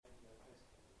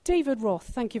David Roth,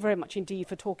 thank you very much indeed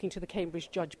for talking to the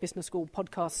Cambridge Judge Business School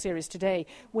podcast series today.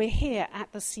 We're here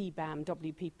at the CBAM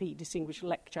WPP Distinguished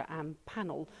Lecture and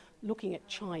Panel looking at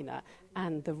China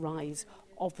and the rise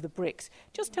of the BRICS.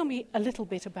 Just tell me a little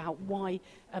bit about why,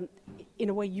 in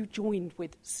a way, you joined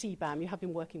with CBAM. You have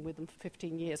been working with them for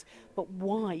 15 years, but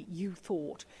why you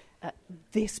thought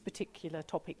this particular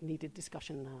topic needed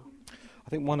discussion now. I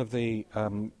think one of the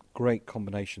great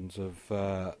combinations of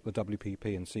the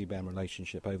WPP and CBAM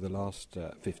relationship over the last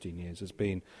 15 years has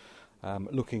been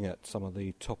looking at some of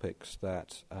the topics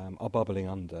that are bubbling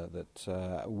under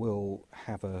that will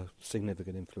have a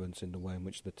significant influence in the way in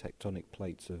which the tectonic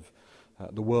plates of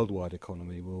the worldwide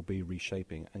economy will be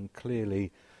reshaping. And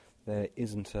clearly there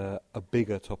isn't a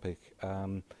bigger topic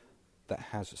that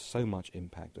has so much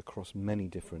impact across many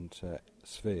different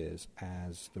spheres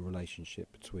as the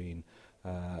relationship between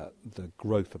the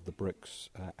growth of the BRICS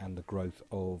and the growth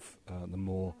of the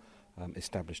more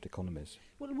established economies.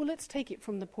 Well, let's take it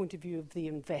from the point of view of the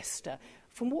investor.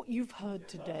 From what you've heard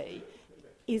today,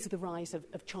 is the rise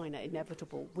of China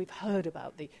inevitable? We've heard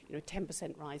about the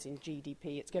 10% rise in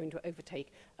GDP. It's going to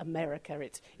overtake America.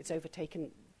 It's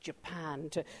overtaken Japan,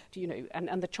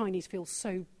 and the Chinese feel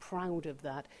so proud of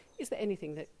that. Is there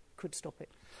anything that could stop it?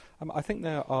 I think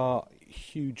there are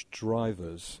huge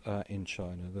drivers in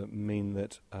China that mean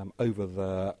that over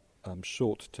the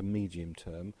short to medium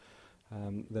term,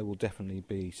 there will definitely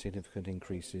be significant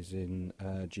increases in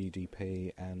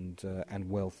GDP and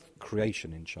wealth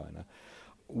creation in China.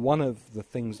 One of the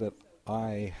things that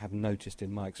I have noticed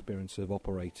in my experience of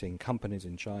operating companies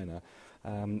in China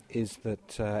is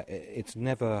that it's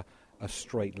never a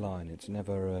straight line, it's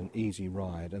never an easy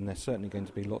ride, and there's certainly going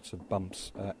to be lots of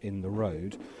bumps in the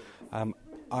road.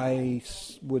 I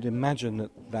would imagine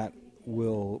that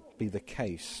will be the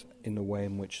case in the way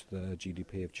in which the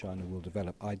GDP of China will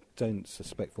develop. I don't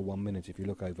suspect for 1 minute, if you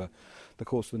look over the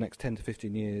course of the next 10 to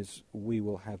 15 years, we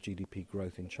will have GDP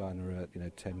growth in China at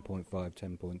 10.5,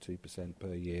 10.2%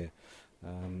 per year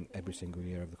every single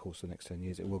year over the course of the next 10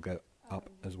 years. It will go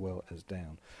up as well as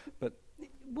down. But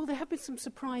there have been some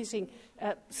surprising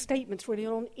statements really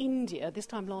on India. This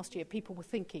time last year, people were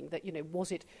thinking that,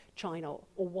 was it China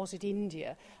or was it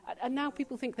India? And now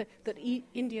people think that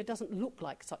India doesn't look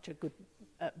like such a good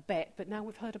bet, but now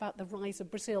we've heard about the rise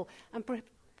of Brazil, and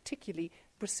particularly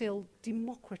Brazil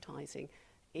democratising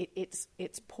its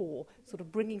poor, sort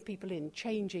of bringing people in,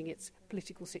 changing its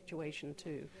political situation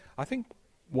too. I think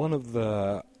one of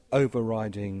the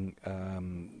overriding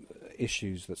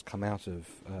issues that's come out of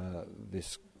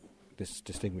this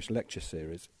distinguished lecture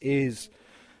series is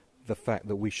the fact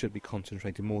that we should be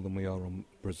concentrating more than we are on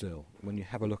Brazil. When you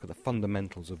have a look at the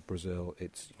fundamentals of Brazil,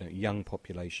 it's young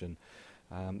population,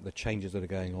 the changes that are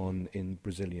going on in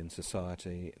Brazilian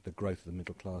society, the growth of the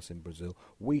middle class in Brazil,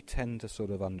 we tend to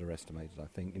sort of underestimate it, I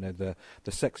think.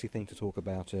 The sexy thing to talk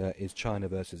about is China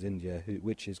versus India,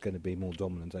 which is going to be more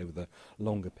dominant over the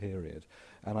longer period.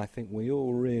 And I think we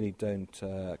all really don't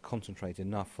concentrate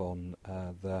enough on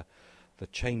the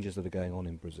changes that are going on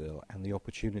in Brazil and the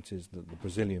opportunities that the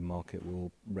Brazilian market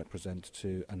will represent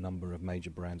to a number of major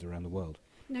brands around the world.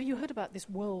 Now, you heard about this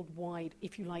worldwide,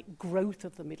 if you like, growth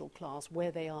of the middle class,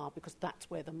 where they are, because that's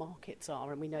where the markets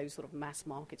are, and we know sort of mass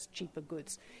markets, cheaper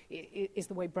goods, is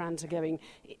the way brands are going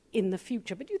in the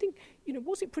future. But do you think,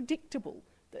 was it predictable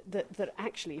that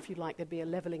actually, if you like, there'd be a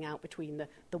levelling out between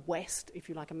the West, if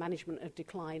you like, a management of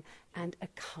decline, and a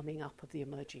coming up of the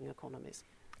emerging economies?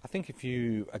 I think if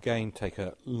you, again, take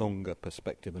a longer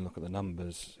perspective and look at the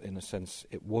numbers, in a sense,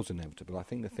 it was inevitable. I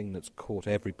think the thing that's caught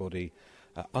everybody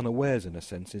unawares, in a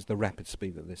sense, is the rapid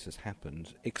speed that this has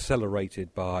happened,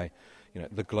 accelerated by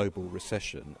the global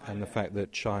recession and the fact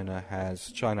that China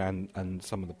and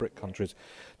some of the BRIC countries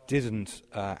didn't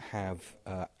have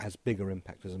as big an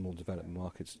impact as the more developed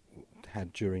markets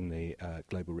had during the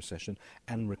global recession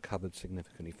and recovered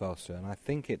significantly faster. And I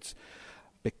think it's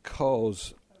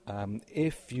because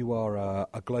if you are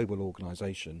a global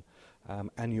organisation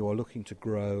and you are looking to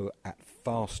grow at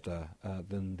faster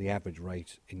than the average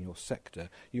rate in your sector,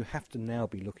 you have to now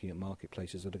be looking at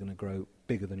marketplaces that are going to grow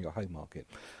bigger than your home market,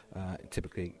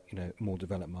 typically more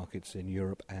developed markets in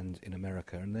Europe and in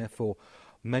America, and therefore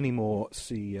many more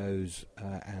CEOs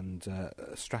and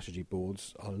strategy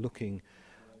boards are looking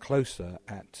closer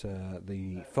at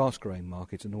the fast-growing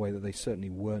markets in a way that they certainly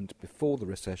weren't before the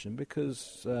recession,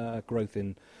 because growth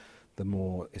in the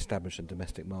more established and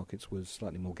domestic markets was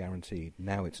slightly more guaranteed.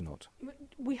 Now it's not.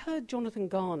 We heard Jonathan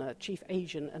Garner, Chief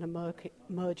Asian and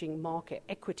Emerging Market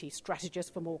Equity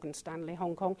Strategist for Morgan Stanley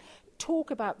Hong Kong, talk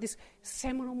about this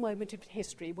seminal moment of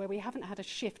history where we haven't had a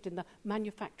shift in the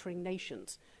manufacturing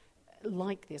nations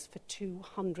like this for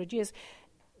 200 years.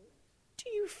 Do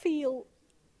you feel,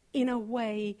 in a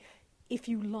way, if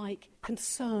you like,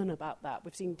 concern about that?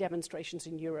 We've seen demonstrations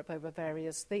in Europe over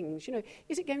various things.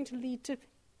 Is it going to lead to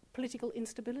political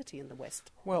instability in the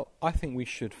West? Well, I think we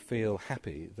should feel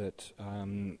happy that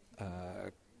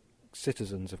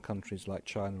citizens of countries like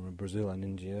China and Brazil and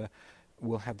India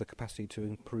will have the capacity to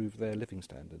improve their living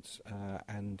standards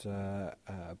and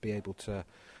be able to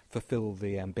fulfill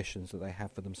the ambitions that they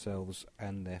have for themselves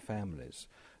and their families.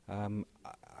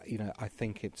 I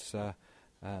think it's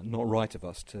not right of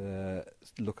us to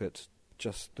look at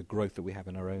just the growth that we have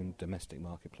in our own domestic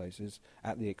marketplaces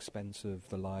at the expense of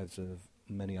the lives of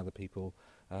many other people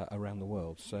around the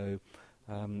world. So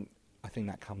I think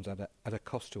that comes at a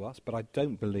cost to us, but I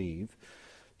don't believe,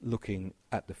 looking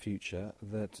at the future,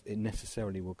 that it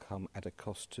necessarily will come at a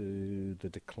cost to the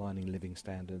declining living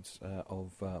standards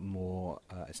of more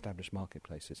established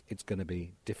marketplaces. It's going to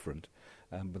be different,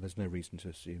 but there's no reason to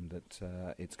assume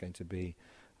that it's going to be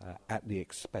at the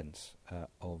expense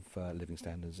of living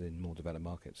standards in more developed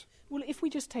markets. Well, if we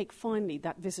just take finally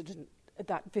that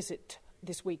visit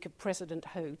this week of President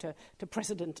Ho to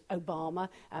President Obama.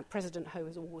 President Ho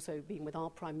has also been with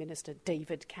our Prime Minister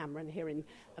David Cameron here in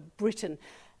Britain.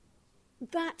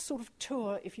 That sort of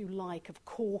tour, if you like, of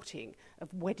courting,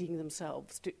 of wedding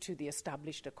themselves to the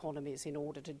established economies in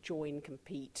order to join,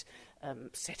 compete,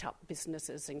 set up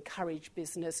businesses, encourage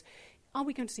business. Are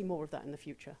we going to see more of that in the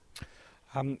future?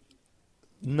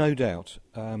 No doubt.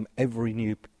 Every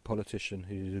new politician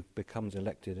who becomes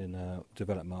elected in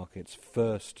developed markets,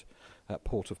 first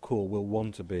port of call will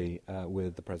want to be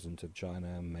with the President of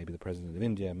China, maybe the President of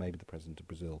India, maybe the President of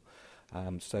Brazil.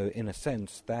 So in a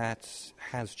sense, that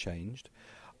has changed.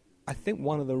 I think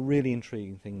one of the really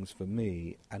intriguing things for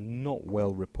me, and not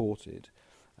well reported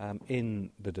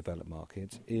in the developed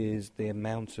markets, is the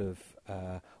amount of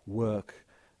work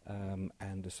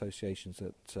and associations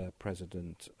that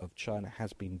President of China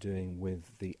has been doing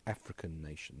with the African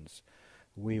nations.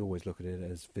 We always look at it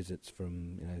as visits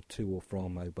from, to or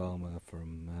from Obama,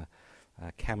 from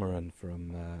Cameron,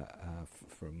 from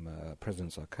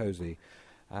President Sarkozy.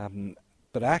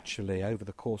 But actually, over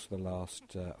the course of the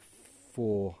last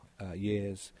 4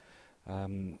 years,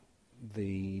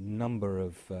 the number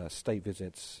of state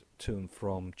visits to and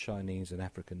from Chinese and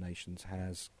African nations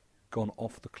has gone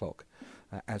off the clock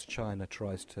as China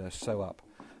tries to sew up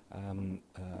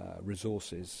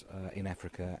resources in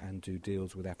Africa and do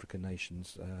deals with African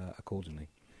nations accordingly.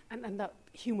 And that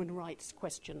human rights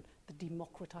question, the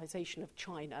democratization of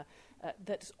China,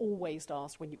 that's always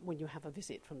asked when you have a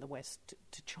visit from the West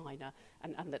to China,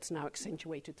 and that's now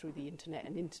accentuated through the internet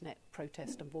and internet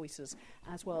protest and voices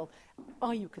as well.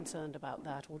 Are you concerned about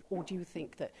that, or do you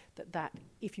think that,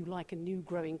 if you like, a new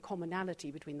growing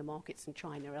commonality between the markets in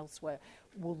China elsewhere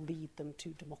will lead them to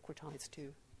democratize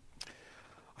too?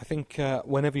 I think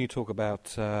whenever you talk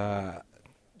about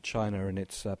China and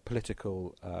its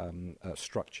political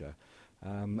structure,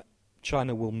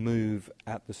 China will move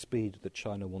at the speed that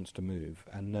China wants to move,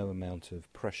 and no amount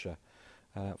of pressure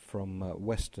from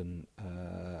Western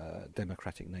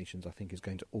democratic nations, I think, is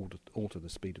going to alter the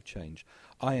speed of change.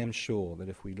 I am sure that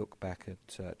if we look back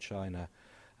at China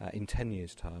in 10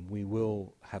 years' time, we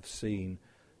will have seen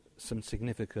some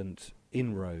significant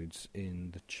inroads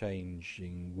in the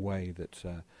changing way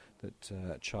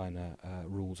that China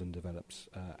rules and develops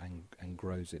and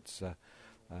grows its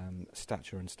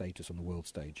stature and status on the world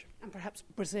stage. And perhaps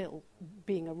Brazil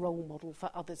being a role model for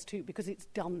others too, because it's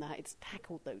done that, it's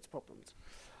tackled those problems.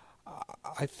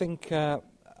 I think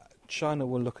China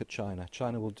will look at China.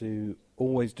 China will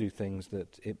always do things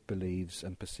that it believes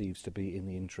and perceives to be in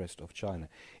the interest of China.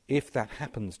 If that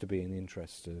happens to be in the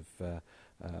interest of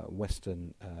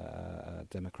Western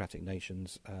democratic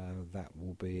nations, that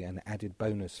will be an added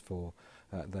bonus for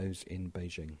those in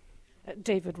Beijing.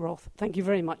 David Roth, thank you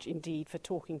very much indeed for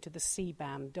talking to the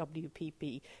CBAM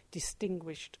WPP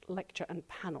Distinguished Lecture and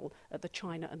Panel at the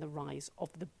China and the Rise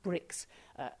of the BRICS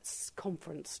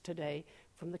conference today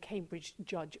from the Cambridge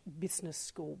Judge Business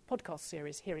School podcast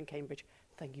series here in Cambridge.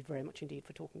 Thank you very much indeed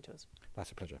for talking to us.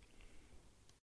 That's a pleasure.